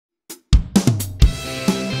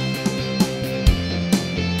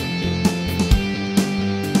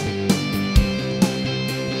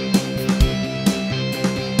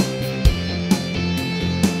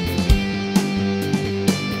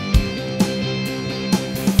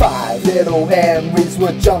5 little Henrys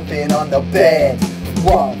were jumping on the bed.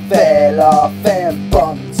 One fell off and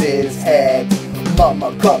bumped his head.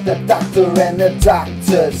 Mama called the doctor and the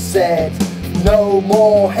doctor said, no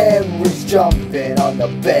more Henrys jumping on the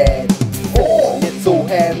bed. 4 little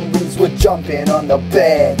Henrys were jumping on the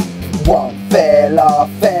bed. One fell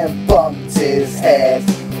off and bumped his head.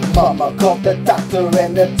 Mama called the doctor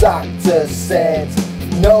and the doctor said,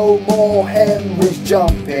 no more Henrys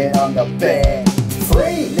jumping on the bed.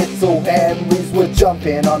 3 little Henrys were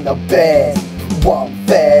jumping on the bed. One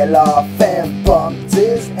fell off and bumped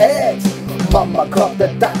his head. Mama called the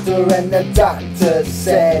doctor and the doctor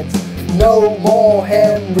said, no more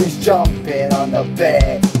Henrys jumping on the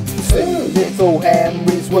bed. 2 little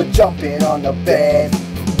Henrys were jumping on the bed.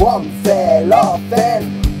 One fell off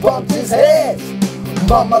and bumped his head.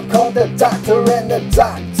 Mama called the doctor and the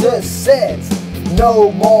doctor said,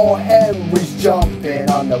 no more Henrys jumping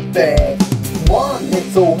on the bed. 1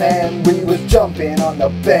 little Henry was jumping on the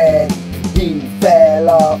bed. He fell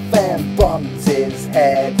off and bumped his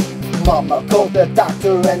head. Mama called the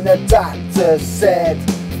doctor and the doctor said,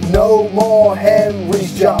 no more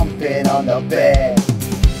Henrys jumping on the bed.